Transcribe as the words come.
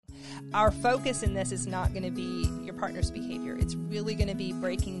our focus in this is not going to be your partner's behavior. It's really going to be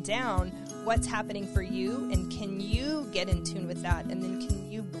breaking down what's happening for you, and can you get in tune with that, and then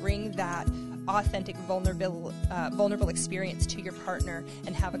can you bring that authentic, vulnerable experience to your partner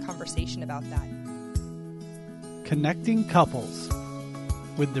and have a conversation about that. Connecting couples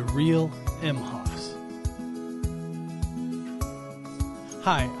with the real Imhoffs.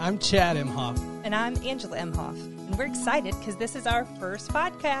 Hi, I'm Chad Imhoff. And I'm Angela Imhoff. And we're excited because this is our first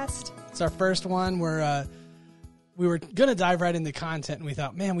podcast. It's our first one. We were going to dive right into content, and we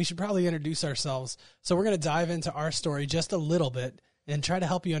thought, man, we should probably introduce ourselves. So we're going to dive into our story just a little bit and try to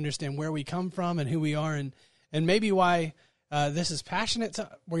help you understand where we come from and who we are, and maybe why this is passionate.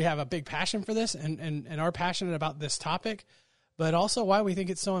 We have a big passion for this and are passionate about this topic, but also why we think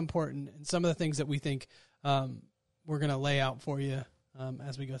it's so important and some of the things that we think we're going to lay out for you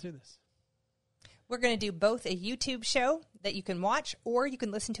as we go through this. We're going to do both a YouTube show that you can watch, or you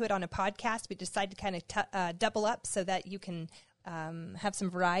can listen to it on a podcast. We decided to kind of double up so that you can have some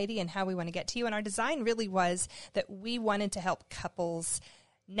variety in how we want to get to you. And our design really was that we wanted to help couples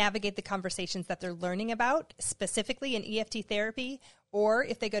navigate the conversations that they're learning about, specifically in EFT therapy, or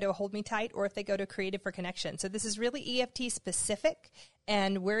if they go to a Hold Me Tight, or if they go to Creative for Connection. So this is really EFT specific,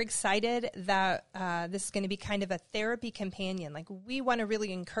 and we're excited that this is going to be kind of a therapy companion. Like, we want to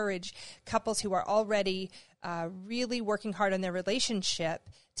really encourage couples who are already really working hard on their relationship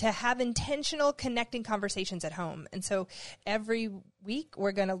to have intentional connecting conversations at home. And so every week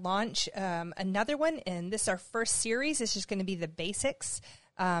we're going to launch another one, and this is our first series. It's just going to be the basics.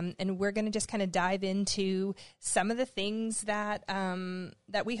 And we're going to just kind of dive into some of the things that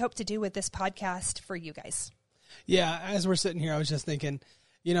that we hope to do with this podcast for you guys. Yeah, as we're sitting here, I was just thinking,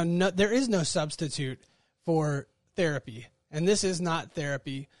 there is no substitute for therapy, and this is not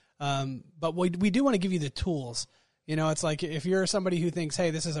therapy. But we do want to give you the tools. It's like if you're somebody who thinks,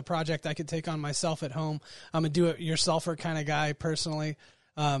 hey, this is a project I could take on myself at home, I'm a do-it-yourselfer kind of guy personally.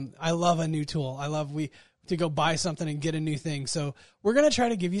 I love a new tool. I love to go buy something and get a new thing. So we're going to try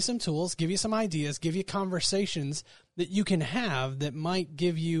to give you some tools, give you some ideas, give you conversations that you can have that might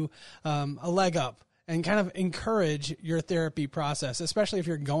give you a leg up and kind of encourage your therapy process, especially if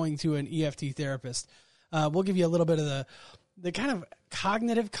you're going to an EFT therapist. We'll give you a little bit of the kind of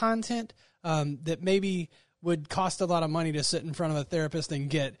cognitive content that maybe would cost a lot of money to sit in front of a therapist and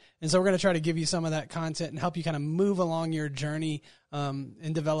get. And so we're going to try to give you some of that content and help you kind of move along your journey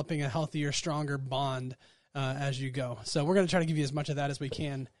in developing a healthier, stronger bond as you go. So we're going to try to give you as much of that as we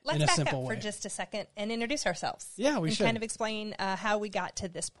can in a simple way. Let's back up for just a second and introduce ourselves. Yeah, we should. And kind of explain how we got to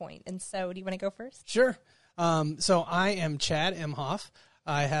this point. And so do you want to go first? Sure. So I am Chad Imhoff.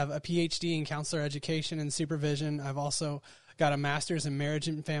 I have a PhD in counselor education and supervision. I've also got a master's in marriage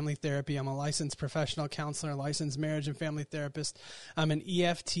and family therapy. I'm a licensed professional counselor, licensed marriage and family therapist. I'm an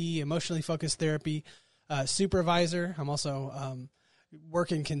EFT, emotionally focused therapy supervisor. I'm also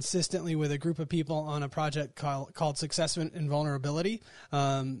working consistently with a group of people on a project called Success and Vulnerability.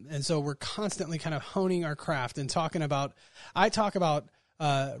 And so we're constantly kind of honing our craft and I talk about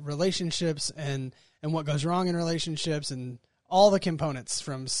relationships and what goes wrong in relationships and all the components,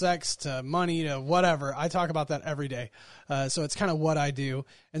 from sex to money to whatever. I talk about that every day. So it's kind of what I do.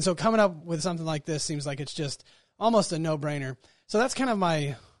 And so coming up with something like this seems like it's just almost a no-brainer. So that's kind of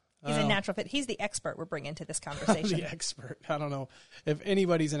my... He's a natural fit. He's the expert we're bringing to this conversation. The expert. I don't know if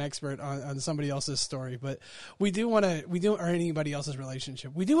anybody's an expert on somebody else's story, but or anybody else's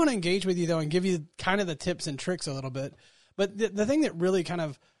relationship. We do want to engage with you, though, and give you kind of the tips and tricks a little bit. But the thing that really kind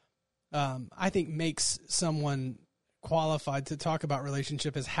of, I think, makes someone qualified to talk about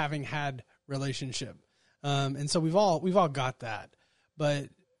relationship is having had relationship. And so we've all got that. But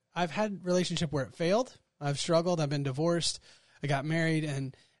I've had relationship where it failed. I've struggled. I've been divorced. I got married,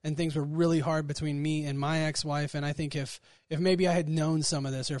 and things were really hard between me and my ex-wife. And I think if maybe I had known some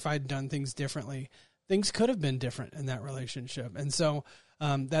of this, or if I had done things differently, things could have been different in that relationship. And so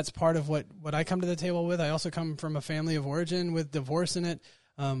that's part of what I come to the table with. I also come from a family of origin with divorce in it,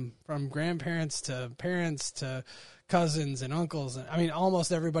 from grandparents to parents to cousins and uncles. I mean,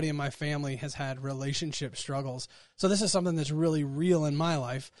 almost everybody in my family has had relationship struggles. So this is something that's really real in my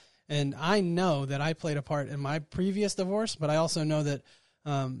life. And I know that I played a part in my previous divorce, but I also know that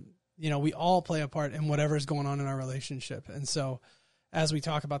we all play a part in whatever's going on in our relationship. And so as we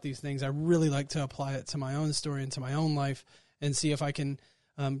talk about these things, I really like to apply it to my own story and to my own life and see if I can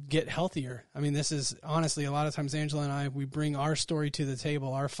get healthier. I mean, this is honestly, a lot of times Angela and we bring our story to the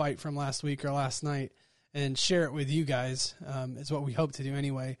table, our fight from last week or last night, and share it with you guys. Is what we hope to do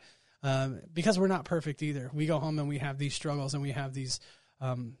anyway, because we're not perfect either. We go home and we have these struggles and we have these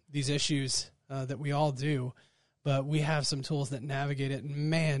issues that we all do. but we have some tools that navigate it. And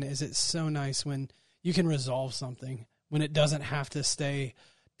man, is it so nice when you can resolve something, when it doesn't have to stay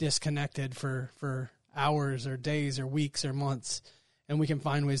disconnected for hours or days or weeks or months, and we can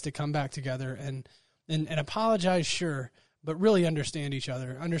find ways to come back together and apologize, sure, but really understand each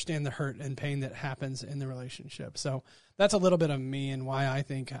other, understand the hurt and pain that happens in the relationship. So that's a little bit of me and why I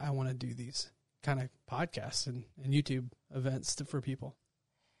think I want to do these kind of podcasts and YouTube events for people.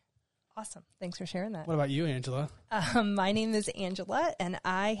 Awesome. Thanks for sharing that. What about you, Angela? My name is Angela, and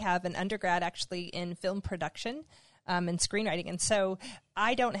I have an undergrad actually in film production and screenwriting. And so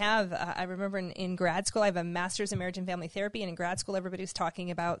I don't have, I remember in grad school, I have a master's in marriage and family therapy. And in grad school, everybody was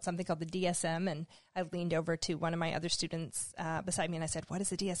talking about something called the DSM. And I leaned over to one of my other students beside me and I said, "What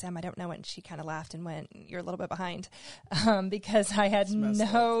is the DSM? I don't know." And she kind of laughed and went, "You're a little bit behind," because I had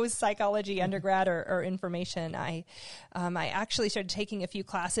no psychology undergrad or information. I actually started taking a few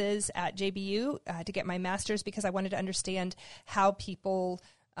classes at JBU to get my master's because I wanted to understand how people,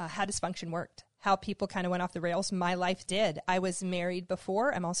 how dysfunction worked, how people kind of went off the rails. My life did. I was married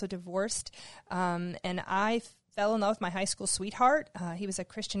before. I'm also divorced. And I fell in love with my high school sweetheart. He was a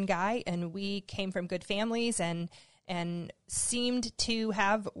Christian guy, and we came from good families and seemed to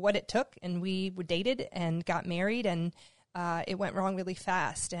have what it took. And we dated and got married, and it went wrong really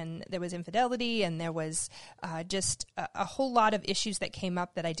fast. And there was infidelity, and there was just a whole lot of issues that came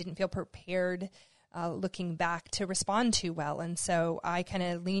up that I didn't feel prepared looking back to respond to well. And so I kind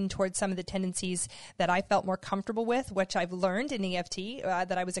of leaned towards some of the tendencies that I felt more comfortable with, which I've learned in EFT,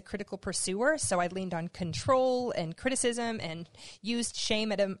 that I was a critical pursuer. So I leaned on control and criticism and used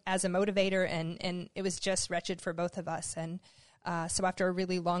shame as a motivator. And it was just wretched for both of us. And so after a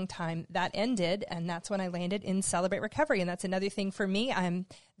really long time, that ended. And that's when I landed in Celebrate Recovery. And that's another thing for me. I'm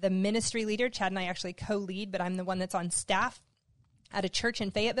the ministry leader. Chad and I actually co-lead, but I'm the one that's on staff at a church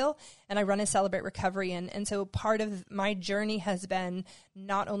in Fayetteville, and I run a Celebrate Recovery. And so part of my journey has been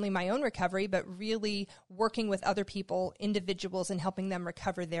not only my own recovery, but really working with other people, individuals, and helping them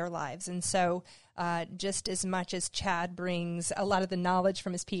recover their lives. And so just as much as Chad brings a lot of the knowledge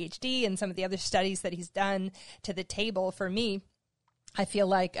from his PhD and some of the other studies that he's done to the table, for me, I feel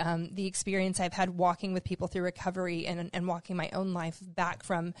like the experience I've had walking with people through recovery and walking my own life back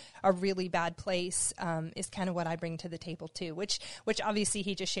from a really bad place is kind of what I bring to the table too, which obviously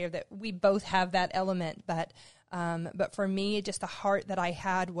he just shared that we both have that element. But for me, just the heart that I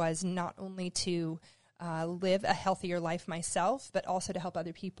had was not only to live a healthier life myself, but also to help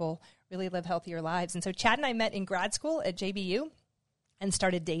other people really live healthier lives. And so Chad and I met in grad school at JBU and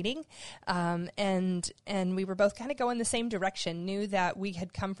started dating. And we were both kind of going the same direction, knew that we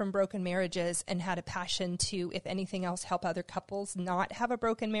had come from broken marriages and had a passion to, if anything else, help other couples not have a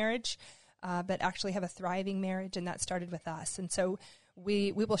broken marriage, but actually have a thriving marriage. And that started with us. And so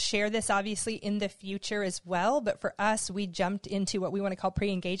we will share this obviously in the future as well. But for us, we jumped into what we want to call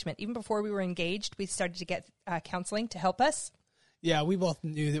pre-engagement. Even before we were engaged, we started to get counseling to help us. Yeah, we both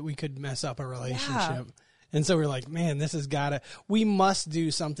knew that we could mess up a relationship. Yeah. And so we're like, man, we must do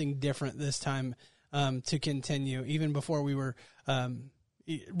something different this time to continue. Even before we were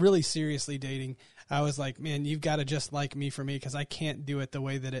really seriously dating, I was like, man, you've got to just like me for me because I can't do it the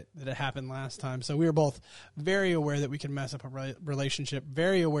way that it happened last time. So we were both very aware that we could mess up a relationship,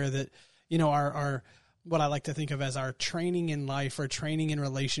 very aware that, our what I like to think of as our training in life or training in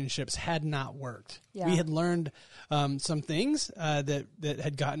relationships had not worked. Yeah. We had learned some things that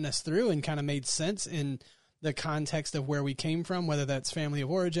had gotten us through and kind of made sense in the context of where we came from, whether that's family of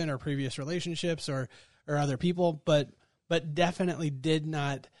origin or previous relationships or other people, but definitely did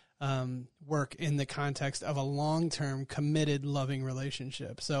not work in the context of a long-term, committed, loving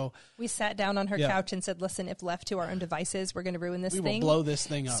relationship. So we sat down on her couch and said, "Listen, if left to our own devices, we're going to ruin this thing. We will blow this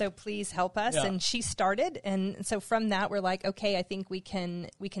thing up. So please help us." Yeah. And she started. And so from that, we're like, okay, I think we can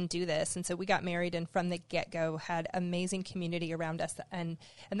do this. And so we got married, and from the get-go had amazing community around us. And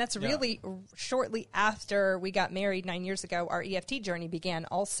that's really shortly after we got married 9 years ago, our EFT journey began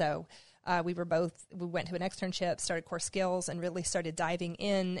also. We went to an externship, started Core Skills, and really started diving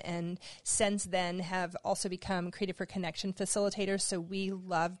in. And since then have also become Creative for Connection facilitators. So we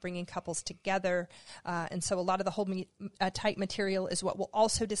love bringing couples together. And so a lot of the Hold Me Tight material is what we'll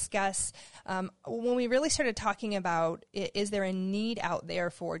also discuss. When we really started talking about, is there a need out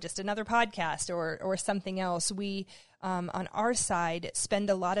there for just another podcast or something else? We, on our side, spend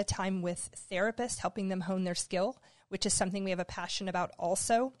a lot of time with therapists, helping them hone their skill, which is something we have a passion about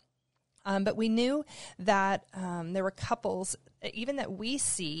also. But we knew that there were couples, even that we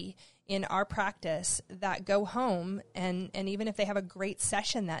see in our practice, that go home and even if they have a great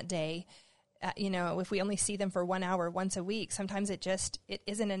session that day, if we only see them for 1 hour once a week, sometimes it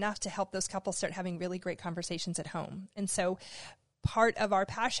isn't enough to help those couples start having really great conversations at home. And so part of our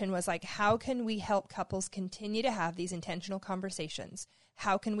passion was like, how can we help couples continue to have these intentional conversations?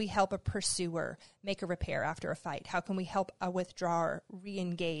 How can we help a pursuer make a repair after a fight? How can we help a withdrawer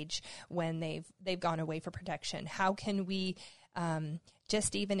re-engage when they've gone away for protection? How can we,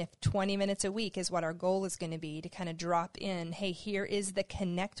 just even if 20 minutes a week is what our goal is going to be, to kind of drop in, hey, here is the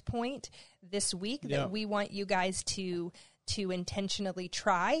connect point this week that we want you guys to intentionally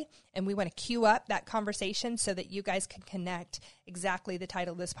try, and we want to queue up that conversation so that you guys can connect. Exactly the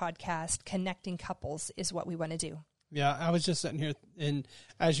title of this podcast, Connecting Couples, is what we want to do. Yeah, I was just sitting here, and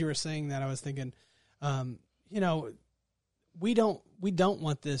as you were saying that, I was thinking, we don't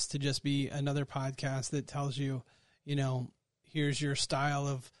want this to just be another podcast that tells you, here's your style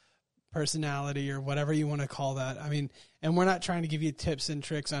of personality or whatever you want to call that. I mean, and we're not trying to give you tips and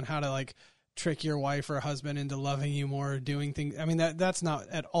tricks on how to like trick your wife or husband into loving you more or doing things. I mean, that's not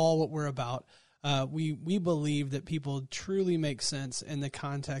at all what we're about. We believe that people truly make sense in the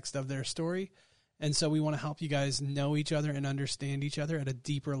context of their story. And so we want to help you guys know each other and understand each other at a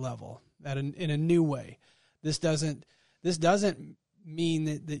deeper level, in a new way. This doesn't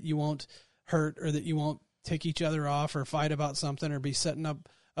mean that you won't hurt or that you won't tick each other off or fight about something or be setting up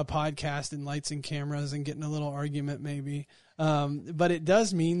a podcast and lights and cameras and getting a little argument maybe. But it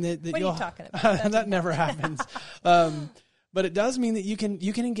does mean that what are you talking about? That never happens. But it does mean that you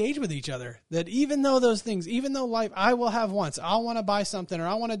can engage with each other. That even though life, I will have wants. I'll want to buy something, or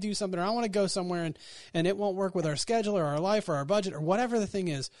I want to do something, or I want to go somewhere, and it won't work with our schedule or our life or our budget or whatever the thing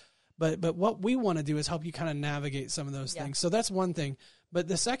is. But what we want to do is help you kind of navigate some of those things. So that's one thing. But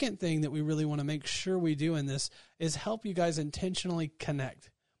the second thing that we really want to make sure we do in this is help you guys intentionally connect.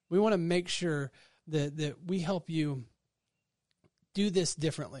 We want to make sure that we help you do this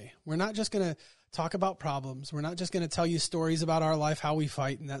differently. We're not just going to talk about problems. We're not just going to tell you stories about our life, how we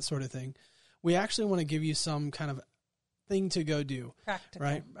fight and that sort of thing. We actually want to give you some kind of thing to go do. Practical.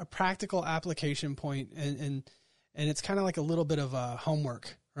 Right? A practical application point, and it's kind of like a little bit of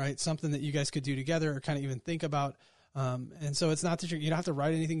homework, right? Something that you guys could do together or kind of even think about. And so it's not that you don't have to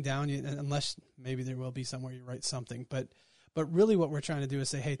write anything down unless maybe there will be somewhere you write something. But really what we're trying to do is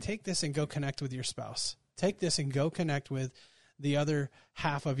say, hey, take this and go connect with your spouse. Take this and go connect with the other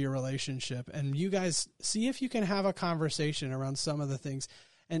half of your relationship. And you guys see if you can have a conversation around some of the things.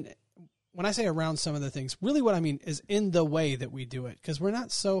 And when I say around some of the things, really what I mean is in the way that we do it, because we're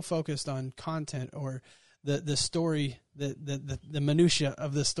not so focused on content or the story, the minutia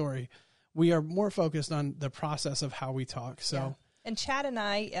of the story. We are more focused on the process of how we talk. So. Yeah. And Chad and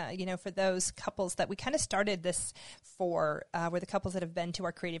I, for those couples that we kind of started this for, were the couples that have been to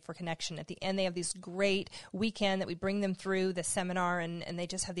our Creative for Connection. At the end, they have these great weekend that we bring them through the seminar, and they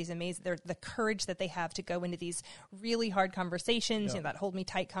just have these amazing, the courage that they have to go into these really hard conversations, that hold me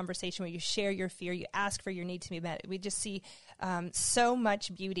tight conversation where you share your fear, you ask for your need to be met. We just see so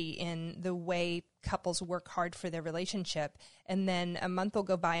much beauty in the way couples work hard for their relationship. And then a month will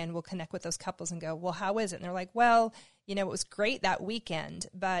go by and we'll connect with those couples and go, well, how is it? And they're like, well, it was great that weekend,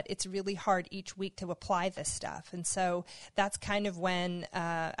 but it's really hard each week to apply this stuff. And so that's kind of when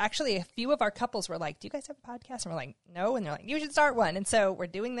actually a few of our couples were like, do you guys have a podcast? And we're like, no. And they're like, you should start one. And so we're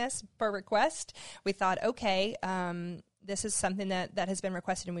doing this per request. We thought, okay, this is something that has been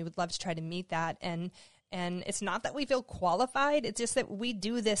requested and we would love to try to meet that. And it's not that we feel qualified. It's just that we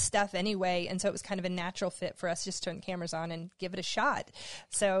do this stuff anyway. And so it was kind of a natural fit for us just to turn the cameras on and give it a shot.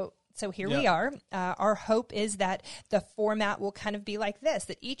 So here we are. Our hope is that the format will kind of be like this,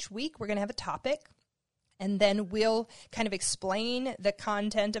 that each week we're going to have a topic, and then we'll kind of explain the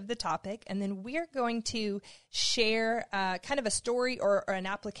content of the topic, and then we're going to share kind of a story or an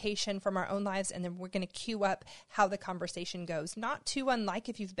application from our own lives, and then we're going to queue up how the conversation goes. Not too unlike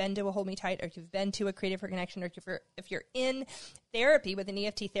if you've been to a Hold Me Tight, or if you've been to a Creative for Connection, or if you're in therapy with an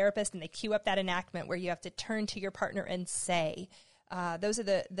EFT therapist and they queue up that enactment where you have to turn to your partner and say. Those are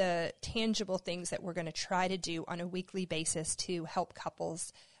the tangible things that we're going to try to do on a weekly basis to help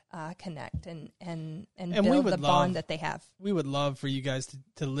couples connect and build the bond that they have. We would love for you guys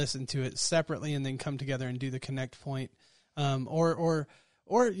to listen to it separately and then come together and do the connect point. Or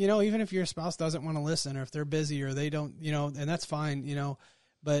even if your spouse doesn't want to listen, or if they're busy or they don't, and that's fine,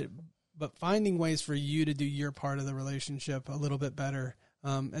 but finding ways for you to do your part of the relationship a little bit better.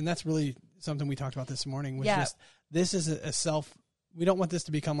 And that's really something we talked about this morning was just, this is we don't want this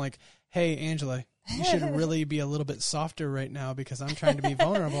to become like, hey, Angela, you should really be a little bit softer right now because I'm trying to be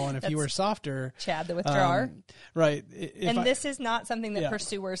vulnerable. And if you were softer, Chad, the withdrawer. Right. This is not something that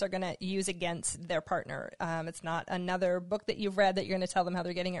pursuers are going to use against their partner. It's not another book that you've read that you're going to tell them how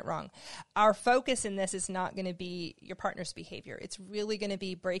they're getting it wrong. Our focus in this is not going to be your partner's behavior. It's really going to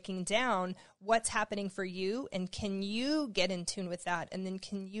be breaking down what's happening for you, and can you get in tune with that, and then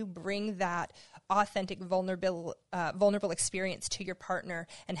can you bring that authentic, vulnerable experience to your partner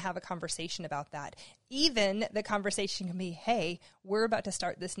and have a conversation about that. Even the conversation can be, hey, we're about to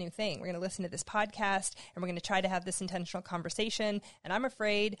start this new thing. We're going to listen to this podcast and we're going to try to have this intentional conversation. And I'm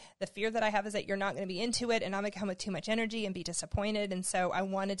afraid the fear that I have is that you're not going to be into it and I'm going to come with too much energy and be disappointed. And so I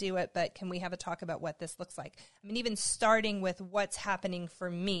want to do it, but can we have a talk about what this looks like? I mean, even starting with what's happening for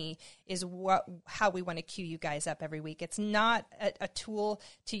me is how we want to cue you guys up every week. It's not a tool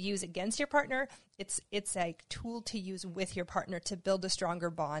to use against your partner. It's a tool to use with your partner to build a stronger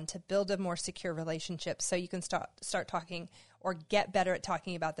bond, to build a more secure relationship so you can start talking or get better at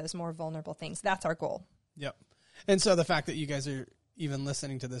talking about those more vulnerable things. That's our goal. Yep. And so the fact that you guys are even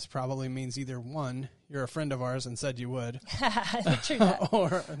listening to this probably means either one, you're a friend of ours and said you would. True that.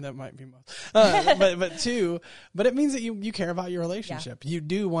 Or that might be most. But two, but it means that you care about your relationship. Yeah. You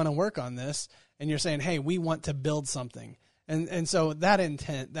do want to work on this and you're saying, hey, we want to build something. And so that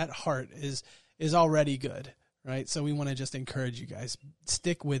intent, that heart is already good, right? So we want to just encourage you guys,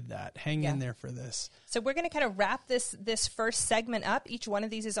 stick with that, hang in there for this. So we're going to kind of wrap this first segment up. Each one of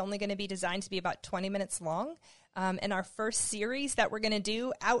these is only going to be designed to be about 20 minutes long. And our first series that we're going to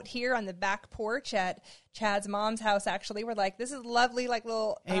do out here on the back porch at Chad's mom's house, actually, we're like, this is lovely, like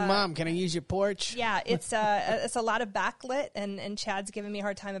little... Hey, Mom, can I use your porch? Yeah, it's a lot of backlit, and Chad's giving me a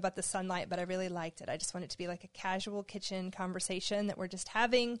hard time about the sunlight, but I really liked it. I just want it to be like a casual kitchen conversation that we're just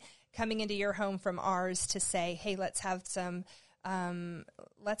having, coming into your home from ours to say, hey, let's have some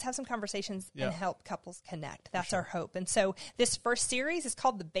conversations and help couples connect. That's our hope. And so this first series is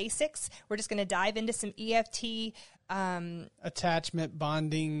called The Basics. We're just going to dive into some EFT. Attachment,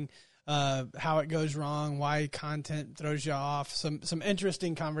 bonding, how it goes wrong, why content throws you off, some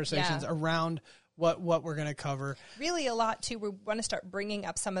interesting conversations around what we're going to cover. Really a lot, too. We want to start bringing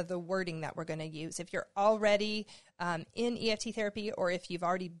up some of the wording that we're going to use. If you're already in EFT therapy, or if you've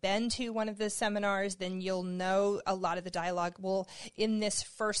already been to one of the seminars, then you'll know a lot of the dialogue. We'll, in this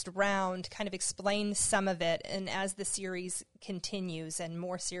first round, kind of explain some of it. And as the series continues and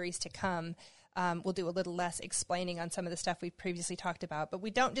more series to come, we'll do a little less explaining on some of the stuff we've previously talked about. But we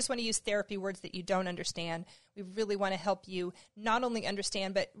don't just want to use therapy words that you don't understand. We really want to help you not only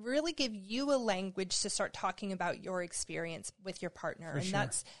understand, but really give you a language to start talking about your experience with your partner.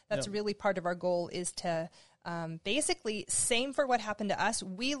 And that's really part of our goal, is to basically, same for what happened to us.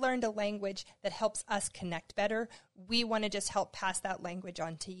 We learned a language that helps us connect better. We want to just help pass that language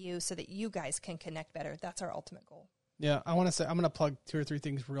on to you so that you guys can connect better. That's our ultimate goal. Yeah, I want to say, I'm going to plug 2 or 3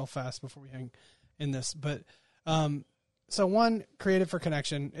 things real fast before we hang in this. But so one, Created for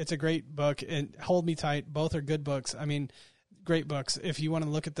Connection. It's a great book. And Hold Me Tight. Both are good books. I mean, great books. If you want to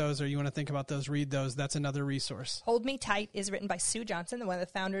look at those or you want to think about those, read those. That's another resource. Hold Me Tight is written by Sue Johnson, one of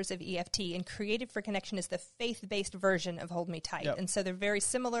the founders of EFT, and Created for Connection is the faith-based version of Hold Me Tight. Yep. And so they're very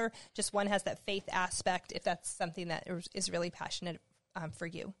similar. Just one has that faith aspect, if that's something that is really passionate for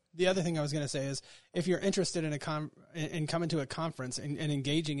you. The other thing I was going to say is, if you're interested in in coming to a conference and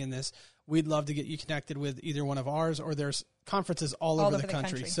engaging in this, we'd love to get you connected with either one of ours, or there's conferences all over the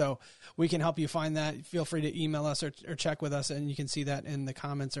country. So we can help you find that. Feel free to email us or check with us, and you can see that in the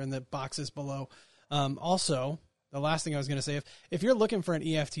comments or in the boxes below. Also, the last thing I was going to say, if you're looking for an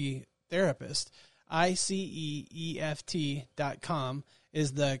EFT therapist, ICEEFT.com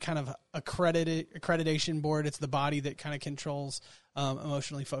is the kind of accreditation board. It's the body that kind of controls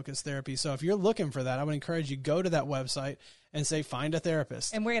emotionally focused therapy. So if you're looking for that, I would encourage you, go to that website and say, find a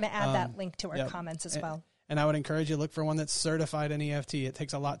therapist. And we're going to add that link to our comments as well. And I would encourage you to look for one that's certified in EFT. It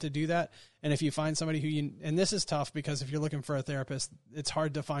takes a lot to do that. And if you find somebody who and this is tough because if you're looking for a therapist, it's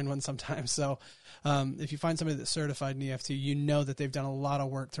hard to find one sometimes. So if you find somebody that's certified in EFT, you know that they've done a lot of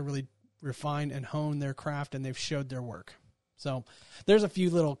work to really refine and hone their craft, and they've showed their work. So there's a few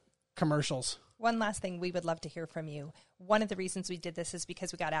little commercials. One last thing, we would love to hear from you. One of the reasons we did this is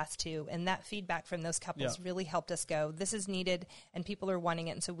because we got asked to, and that feedback from those couples really helped us go, this is needed, and people are wanting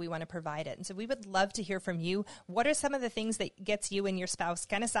it, and so we want to provide it. And so we would love to hear from you. What are some of the things that gets you and your spouse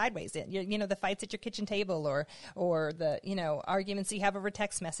kind of sideways? You know, the fights at your kitchen table, or the, arguments you have over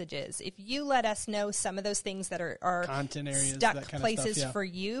text messages. If you let us know some of those things that are content areas, stuck that kind places of stuff, for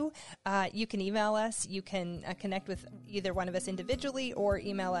you, you can email us. You can connect with either one of us individually or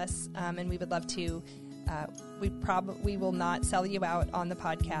email us, and we would love to We will not sell you out on the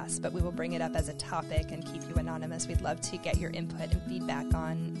podcast, but we will bring it up as a topic and keep you anonymous. We'd love to get your input and feedback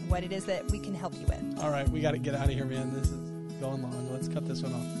on what it is that we can help you with. All right, we got to get out of here, man. This is going long. Let's cut this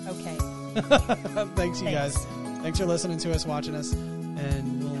one off. Okay. Thanks, you guys. Thanks for listening to us, watching us,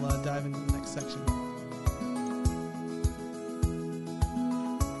 and we'll dive into the next section.